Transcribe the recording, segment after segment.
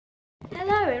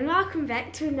Hello and welcome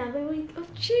back to another week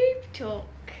of Tube Talk.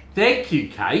 Thank you,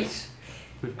 Kate.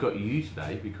 We've got you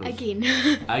today because Again.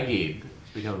 It's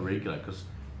become a regular because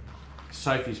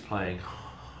Sophie's playing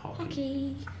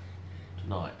hockey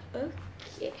tonight.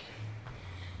 Okay.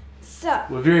 So,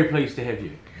 We're very pleased to have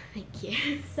you. thank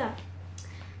you. So,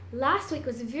 last week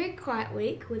was a very quiet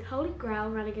week with Holy Grail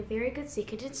running a very good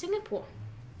second in Singapore.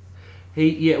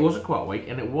 It was a quiet week,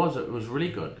 and it was really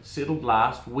good. It settled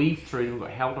last, weaved through,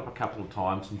 got held up a couple of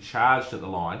times, and charged at the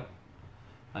line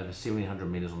over 1,700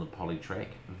 metres on the poly track.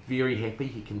 Very happy.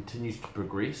 He continues to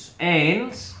progress,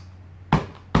 and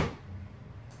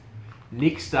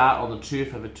next start on the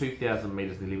turf over 2,000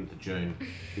 metres, the 11th of June.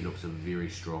 He looks a very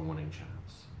strong winning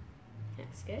chance.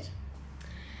 That's good.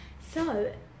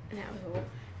 So, that was all.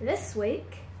 This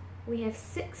week we have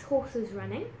 6 horses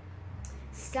running,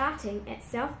 starting at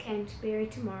South Canterbury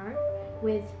tomorrow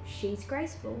with She's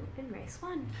Graceful in race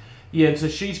 1. Yeah, and so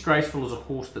She's Graceful is a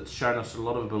horse that's shown us a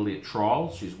lot of ability at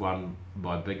trials. She's won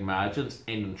by big margins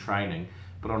and in training.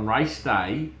 But on race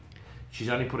day, she's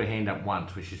only put her hand up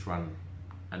once where she's run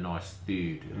a nice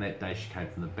third. And that day she came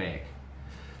from the back.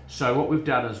 So what we've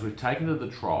done is we've taken her to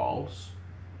the trials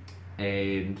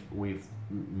and we've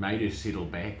made her settle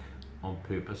back on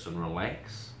purpose and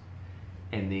relax,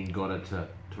 and then got her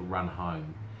to run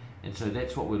home. And so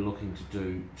that's what we're looking to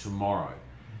do tomorrow.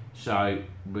 So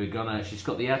she's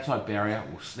got the outside barrier,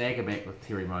 we'll snag her back with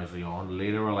Terry Mosley on, let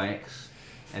her relax,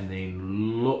 and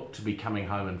then look to be coming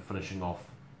home and finishing off,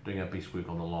 doing her best work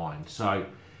on the line. So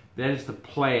that is the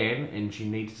plan, and she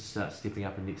needs to start stepping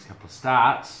up in the next couple of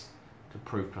starts to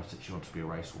prove to us that she wants to be a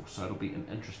racehorse. So it'll be an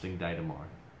interesting day tomorrow.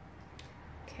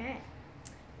 Okay.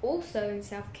 Also in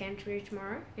South Canterbury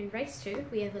tomorrow, in race 2,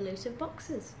 we have Elusive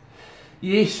Boxes.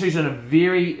 Yes, she's in a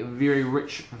very, very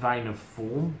rich vein of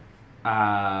form.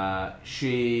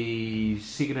 She's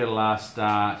second at her last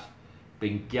start,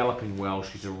 been galloping well.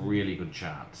 She's a really good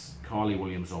chance. Kylie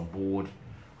Williams on board.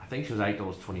 I think she was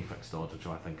 $8.20 fixed odds, which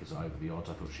I think is over the odds.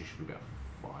 I thought she should be about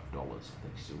 $5.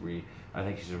 I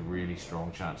think she's a really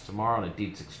strong chance tomorrow on a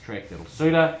dead 6 track that'll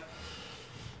suit her.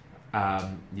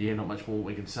 Not much more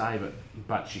we can say,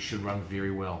 but she should run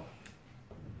very well.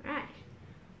 Right.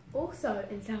 Also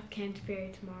in South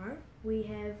Canterbury tomorrow, we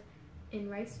have in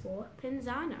race 4,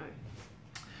 Pinzano.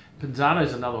 Pinzano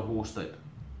is another horse that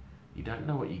you don't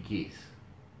know what you get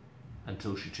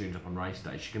until she turns up on race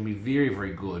day. She can be very,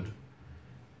 very good,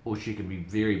 or she can be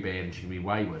very bad and she can be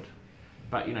wayward.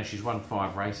 But she's won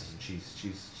 5 races and she's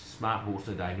a smart horse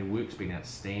today, and her work's been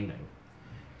outstanding.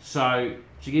 So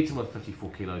she gets in with 54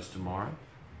 kilos tomorrow,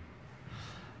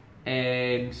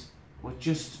 and we're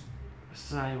just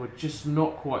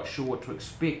not quite sure what to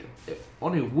expect.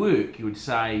 On her work, you would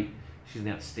say she's an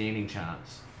outstanding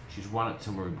chance. She's won at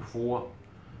Timaru before,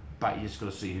 but you just got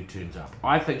to see who turns up.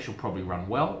 I think she'll probably run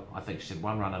well. I think she's had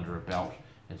 1 run under her belt,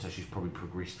 and so she's probably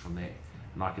progressed from that.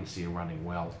 And I can see her running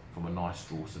well from a nice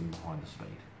draw sitting behind the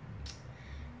speed.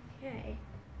 Okay.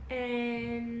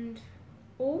 And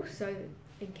also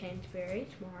in Canterbury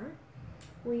tomorrow,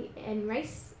 in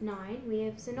race 9 we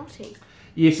have Zanotti.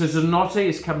 Yeah, so Zanotti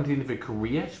is coming to the end of her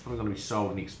career. She's probably going to be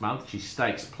sold next month. She's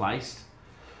stakes placed.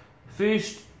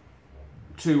 First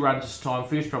 2 runs this time.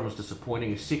 First run was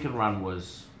disappointing. Her second run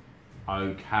was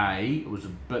okay. It was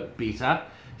a bit better.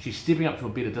 She's stepping up to a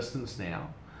better distance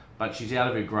now, but she's out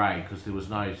of her grade because there was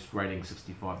no rating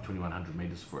 65 2100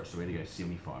 metres for her, so we had to go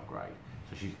 75 grade.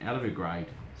 So she's out of her grade,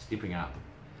 stepping up.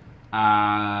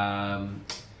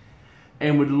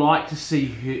 And we'd like to see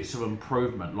her some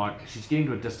improvement. Like, she's getting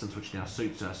to a distance which now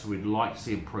suits us, so we'd like to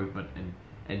see improvement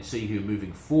and see her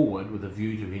moving forward with a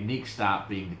view to her next start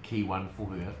being the key one for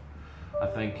her. I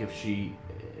think if she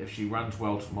runs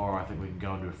well tomorrow, I think we can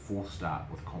go into her 4th start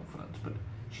with confidence, but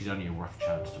she's only a rough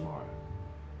chance tomorrow.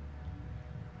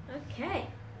 Okay.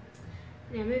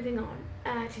 Now moving on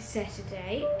to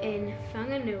Saturday in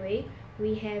Whanganui,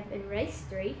 we have in race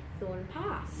 3 Thorn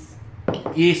Pass.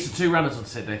 Yes, the 2 runners on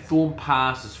Saturday. Thorn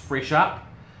Pass is fresh up.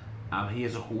 He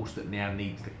is a horse that now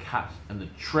needs the cut in the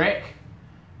track.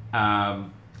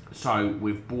 So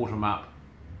we've brought him up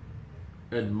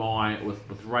in mind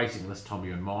with racing this time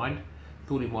year in mind.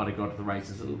 Thought he might have got to the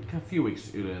races a few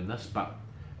weeks earlier than this, but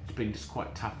it's been just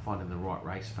quite tough finding the right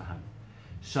race for him.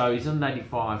 So he's in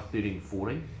 85, 13,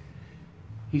 40.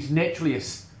 He's naturally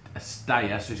a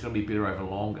stayer, so he's going to be better over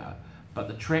longer, but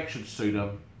the track should suit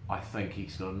him. I think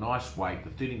he's got a nice weight. The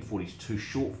 1340 is too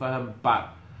short for him, but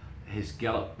his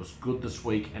gallop was good this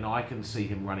week, and I can see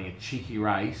him running a cheeky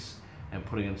race and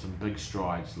putting in some big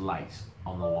strides late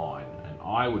on the line. And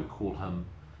I would call him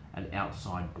an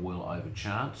outside boil over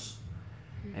chance.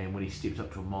 And when he steps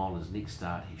up to a mile in his next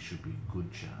start, he should be a good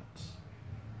chance.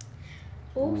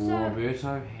 Also,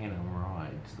 Roberto Hannah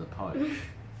rides the poach.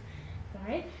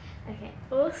 sorry. Okay.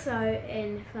 Also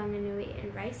in Whanganui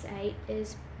in race 8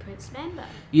 is Prince Mambo.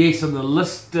 Yes, in the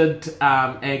listed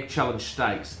Ag Challenge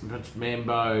Stakes, Prince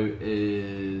Mambo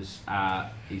is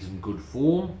he's in good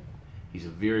form. He's a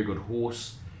very good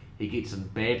horse. He gets in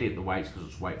badly at the weights because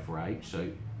it's weight for age. So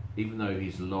even though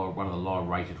he's one of the lower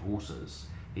rated horses,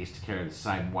 he has to carry the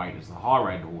same weight as the high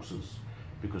rated horses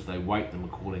because they weight them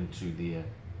according to their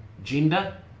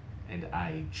gender and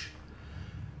age.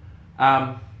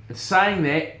 And saying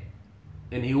that,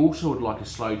 and he also would like a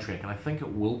slow track, and I think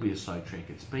it will be a slow track.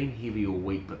 It's been heavy all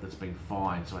week, but it's been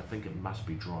fine, so I think it must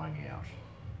be drying out.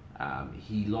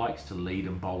 He likes to lead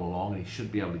and bowl along, and he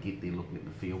should be able to get there looking at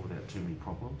the field without too many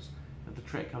problems. If the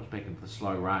track comes back into the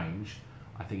slow range,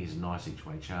 I think he's a nice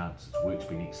each-way chance. His work's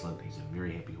been excellent. He's a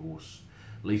very happy horse.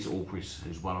 Lisa Allpress,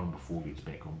 who's won on before, gets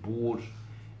back on board.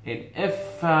 And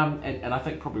if and I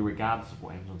think probably regardless of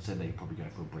what happens on Saturday, he'll probably go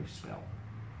for a brief spell.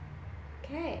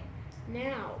 Okay,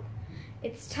 now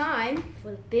it's time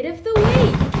for the bet of the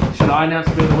week. Should I announce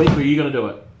the bet of the week, or are you going to do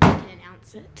it? You can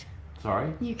announce it.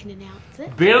 Sorry? You can announce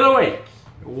it. Bet of the week.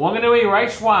 Wanganui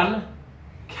Race 1,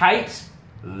 Kate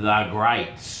the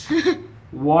Great.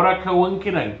 What a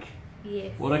coinkydink.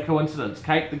 Yes. What a coincidence.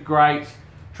 Kate the Great,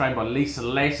 trained by Lisa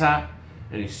Latta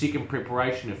in her second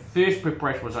preparation. Her first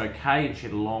preparation was okay and she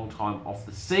had a long time off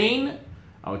the scene,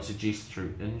 I would suggest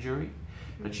through injury.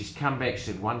 But she's come back,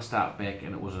 she had one start back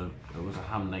and it was a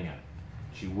humdinger.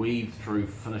 She weaved through,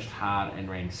 finished hard and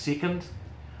ran second.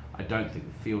 I don't think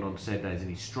the field on Saturday is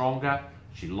any stronger.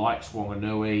 She likes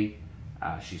Wanganui.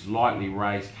 She's lightly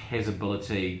raced, has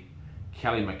ability.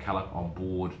 Kelly McCulloch on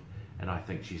board, and I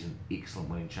think she's an excellent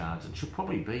winning chance, and she'll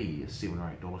probably be a $7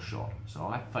 or $8 shot. So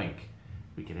I think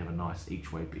we can have a nice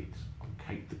each-way bet on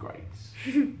Kate the Great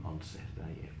on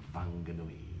Saturday at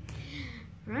Whanganui.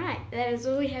 Right, that is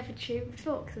all we have for Tube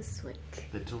Talk this week.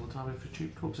 That's all the time we have for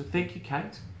Tube Talk. So thank you,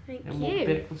 Kate. Thank and you. we'll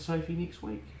be back with Sophie next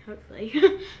week. Hopefully.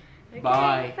 Okay,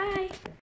 Bye. Bye.